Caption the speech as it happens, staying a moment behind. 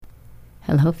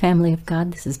Hello, family of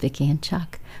God. This is Vicki and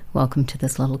Chuck. Welcome to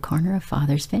this little corner of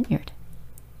Father's Vineyard.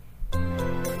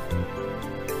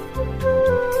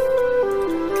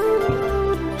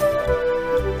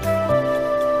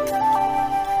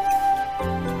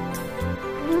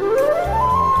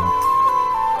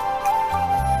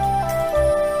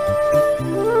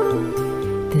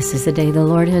 This is the day the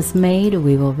Lord has made.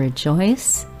 We will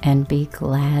rejoice and be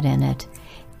glad in it.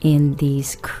 In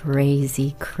these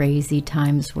crazy, crazy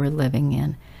times we're living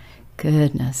in.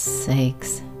 Goodness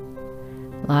sakes.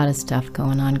 A lot of stuff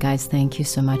going on, guys. Thank you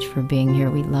so much for being here.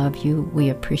 We love you. We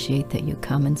appreciate that you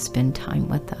come and spend time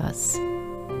with us.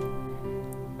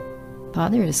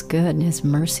 Father is good and His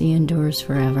mercy endures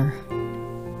forever.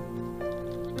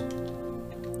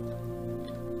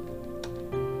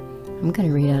 I'm going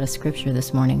to read out a scripture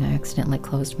this morning. I accidentally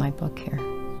closed my book here.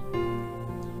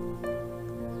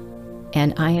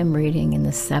 And I am reading in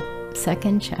the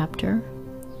second chapter,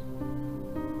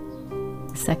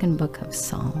 the second book of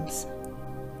Psalms.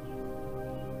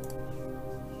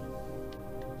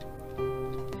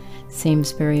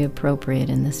 Seems very appropriate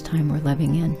in this time we're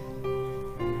living in.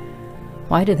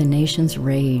 Why do the nations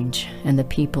rage and the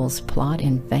peoples plot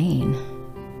in vain?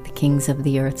 The kings of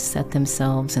the earth set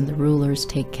themselves, and the rulers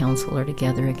take counsel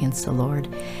together against the Lord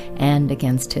and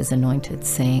against His anointed,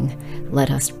 saying,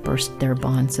 "Let us burst their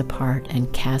bonds apart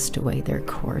and cast away their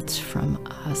cords from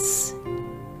us."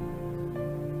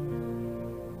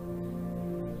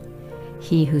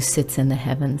 He who sits in the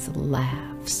heavens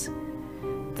laughs.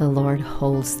 The Lord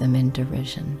holds them in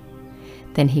derision.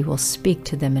 Then He will speak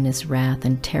to them in His wrath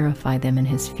and terrify them in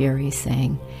His fury,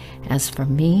 saying, "As for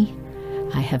me,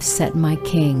 I have set my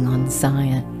king on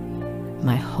Zion,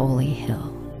 my holy hill."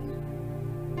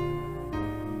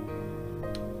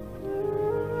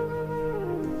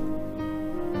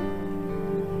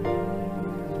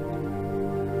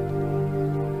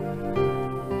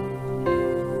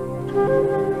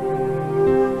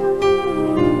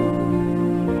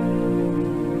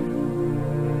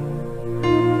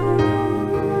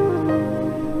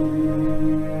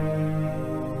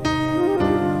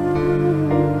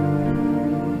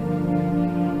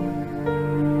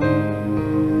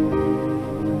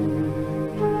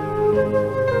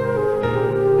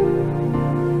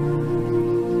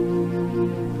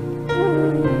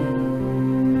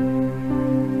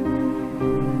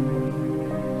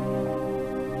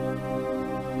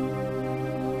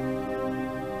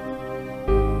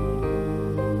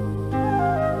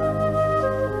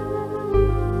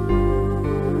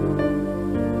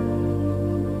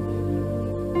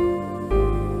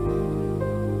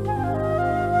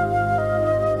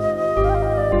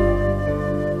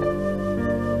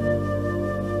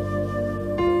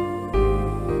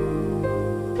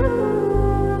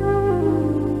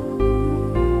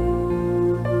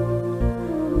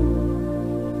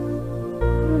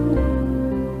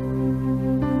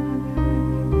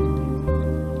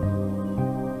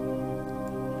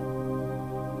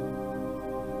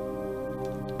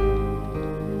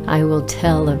 I will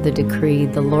tell of the decree.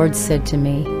 The Lord said to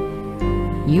me,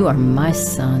 "You are my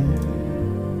son.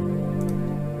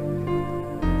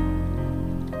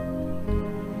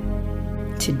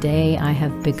 Today I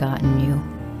have begotten you.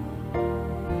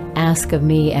 Ask of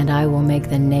me, and I will make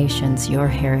the nations your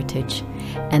heritage,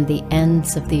 and the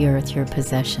ends of the earth your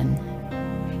possession.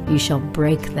 You shall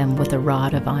break them with a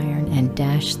rod of iron, and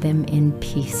dash them in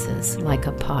pieces like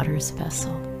a potter's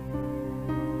vessel.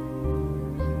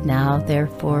 Now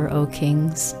therefore, O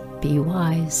kings, be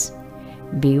wise.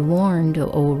 Be warned,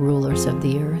 O rulers of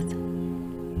the earth.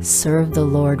 Serve the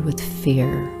Lord with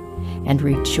fear, and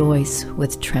rejoice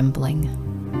with trembling.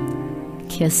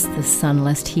 Kiss the Son,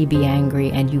 lest He be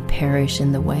angry, and you perish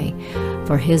in the way,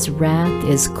 for His wrath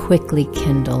is quickly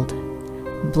kindled.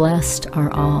 Blessed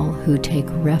are all who take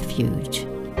refuge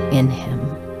in Him."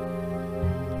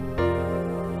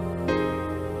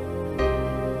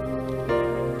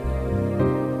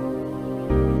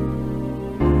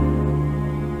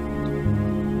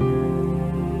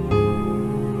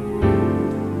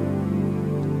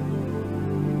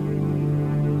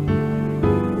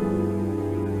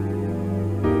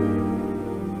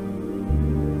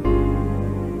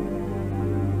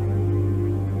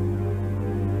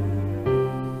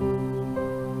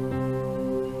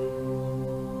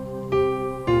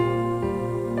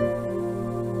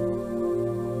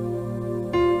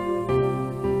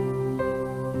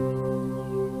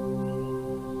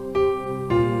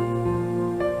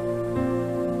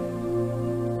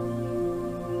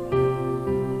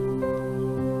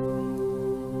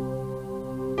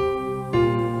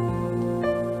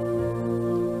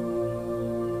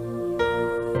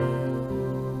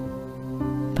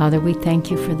 Father, we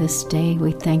thank you for this day.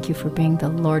 We thank you for being the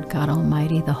Lord God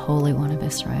Almighty, the Holy One of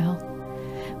Israel.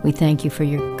 We thank you for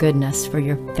your goodness, for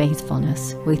your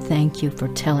faithfulness. We thank you for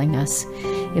telling us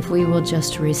if we will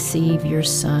just receive your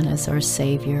Son as our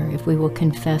Savior, if we will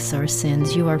confess our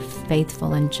sins, you are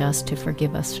faithful and just to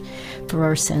forgive us for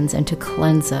our sins and to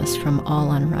cleanse us from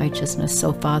all unrighteousness.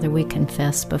 So, Father, we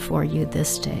confess before you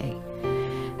this day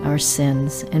our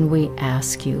sins, and we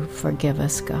ask you, forgive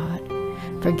us, God.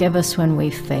 Forgive us when we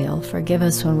fail. Forgive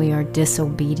us when we are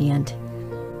disobedient.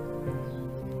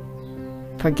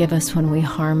 Forgive us when we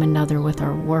harm another with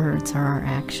our words or our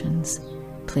actions.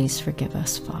 Please forgive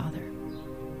us, Father.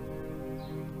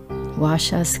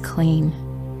 Wash us clean.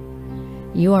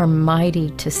 You are mighty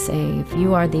to save.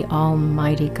 You are the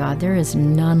Almighty God. There is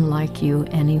none like you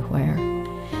anywhere.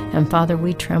 And Father,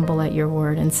 we tremble at your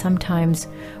word, and sometimes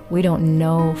we don't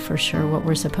know for sure what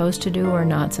we're supposed to do or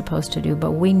not supposed to do,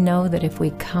 but we know that if we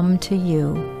come to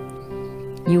you,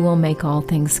 you will make all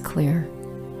things clear.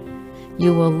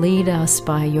 You will lead us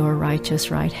by your righteous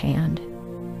right hand.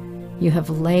 You have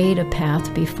laid a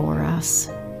path before us.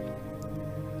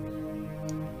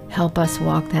 Help us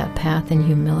walk that path in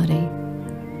humility.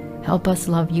 Help us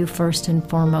love you first and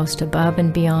foremost, above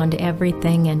and beyond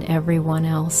everything and everyone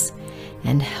else.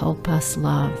 And help us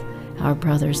love our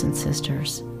brothers and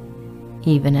sisters,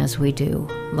 even as we do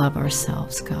love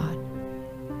ourselves, God.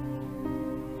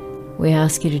 We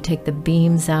ask you to take the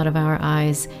beams out of our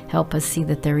eyes. Help us see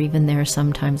that they're even there.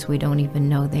 Sometimes we don't even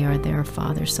know they are there,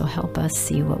 Father. So help us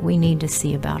see what we need to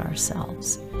see about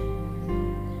ourselves,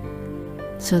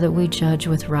 so that we judge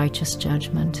with righteous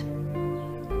judgment.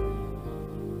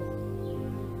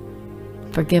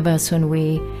 Forgive us when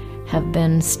we have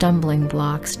been stumbling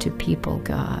blocks to people,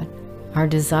 God. Our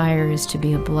desire is to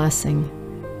be a blessing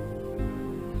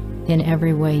in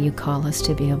every way you call us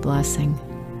to be a blessing.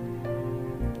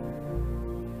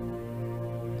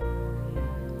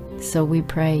 So we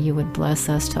pray you would bless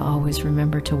us to always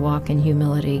remember to walk in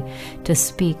humility, to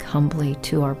speak humbly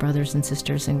to our brothers and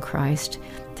sisters in Christ,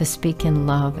 to speak in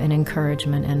love and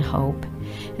encouragement and hope.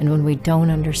 And when we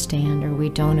don't understand or we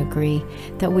don't agree,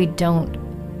 that we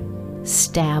don't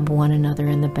stab one another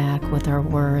in the back with our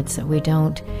words, that we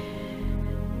don't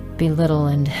belittle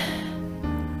and,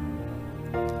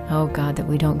 oh God, that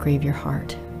we don't grieve your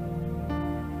heart.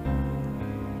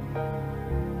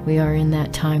 We are in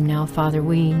that time now, Father.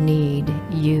 We need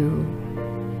you,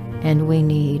 and we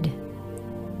need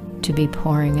to be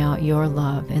pouring out your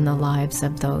love in the lives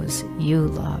of those you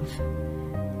love.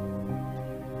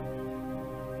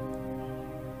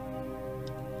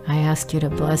 I ask you to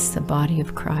bless the body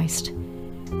of Christ.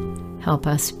 Help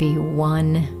us be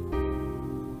one,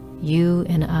 you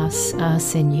in us,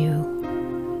 us in you.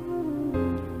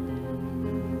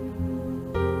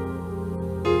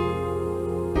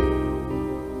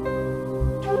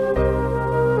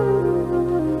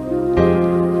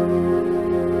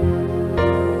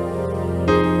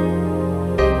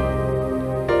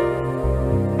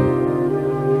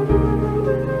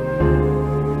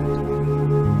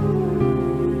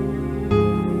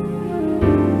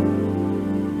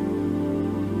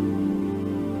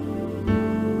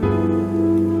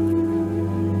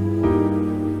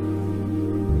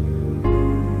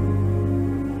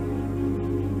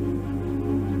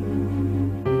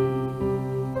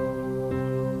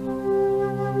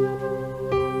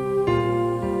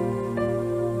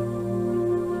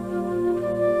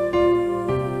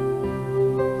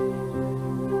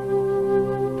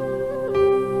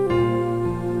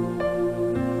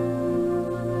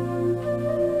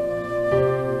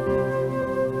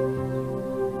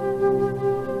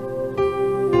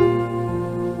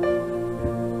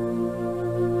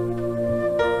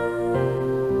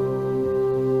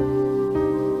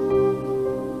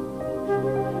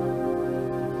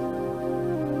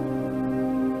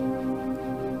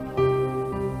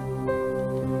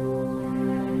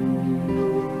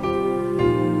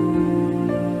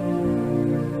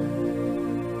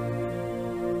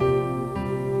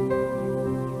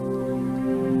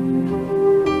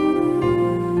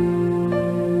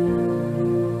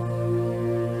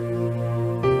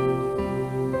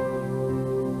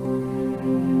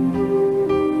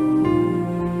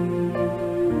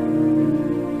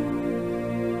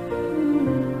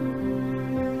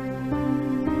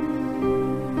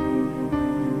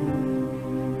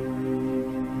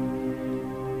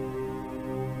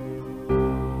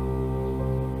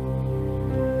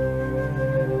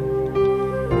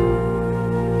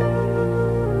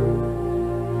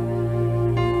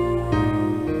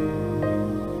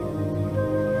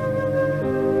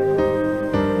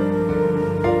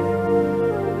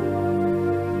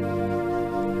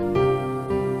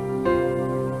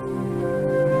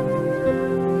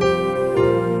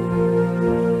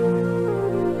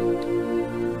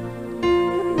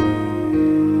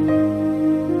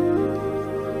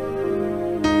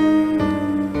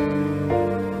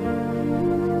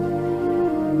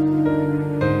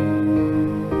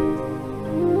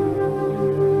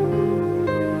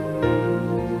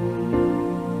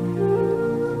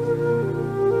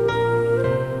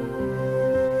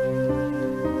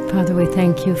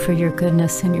 thank you for your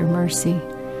goodness and your mercy.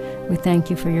 We thank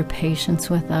you for your patience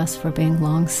with us, for being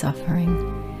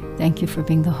long-suffering. Thank you for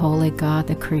being the holy God,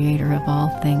 the creator of all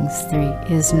things. There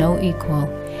is no equal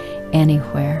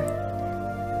anywhere.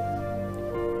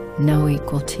 No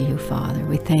equal to you, Father.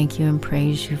 We thank you and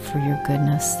praise you for your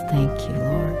goodness. Thank you,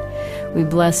 Lord. We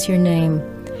bless your name.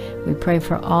 We pray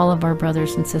for all of our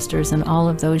brothers and sisters and all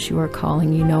of those you are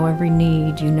calling. You know every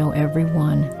need. You know every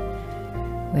one.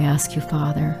 We ask you,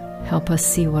 Father, help us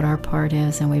see what our part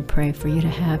is, and we pray for you to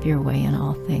have your way in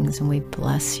all things, and we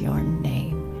bless your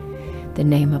name, the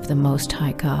name of the Most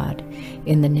High God,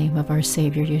 in the name of our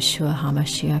Savior, Yeshua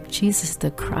HaMashiach, Jesus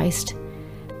the Christ,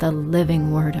 the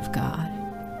living Word of God.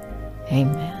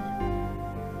 Amen.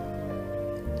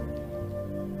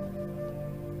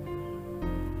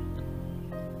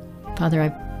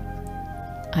 Father,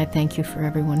 I thank you for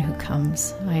everyone who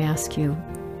comes. I ask you,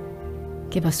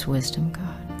 give us wisdom, God.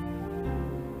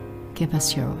 Give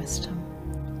us your wisdom.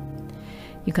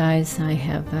 You guys,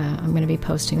 I'm going to be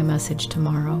posting a message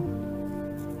tomorrow.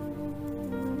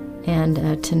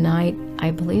 And tonight, I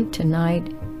believe tonight,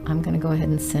 I'm going to go ahead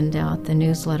and send out the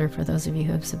newsletter for those of you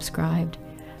who have subscribed.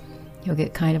 You'll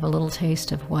get kind of a little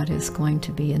taste of what is going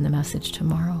to be in the message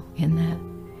tomorrow in that.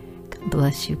 God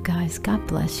bless you guys. God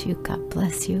bless you. God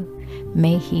bless you.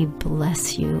 May He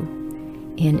bless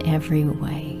you in every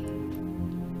way,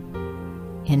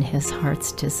 in His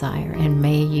heart's desire, and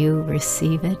may you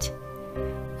receive it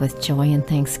with joy and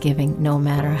thanksgiving, no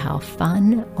matter how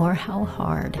fun or how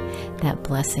hard that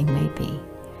blessing may be.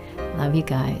 Love you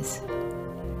guys.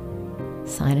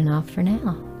 Signing off for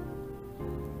now.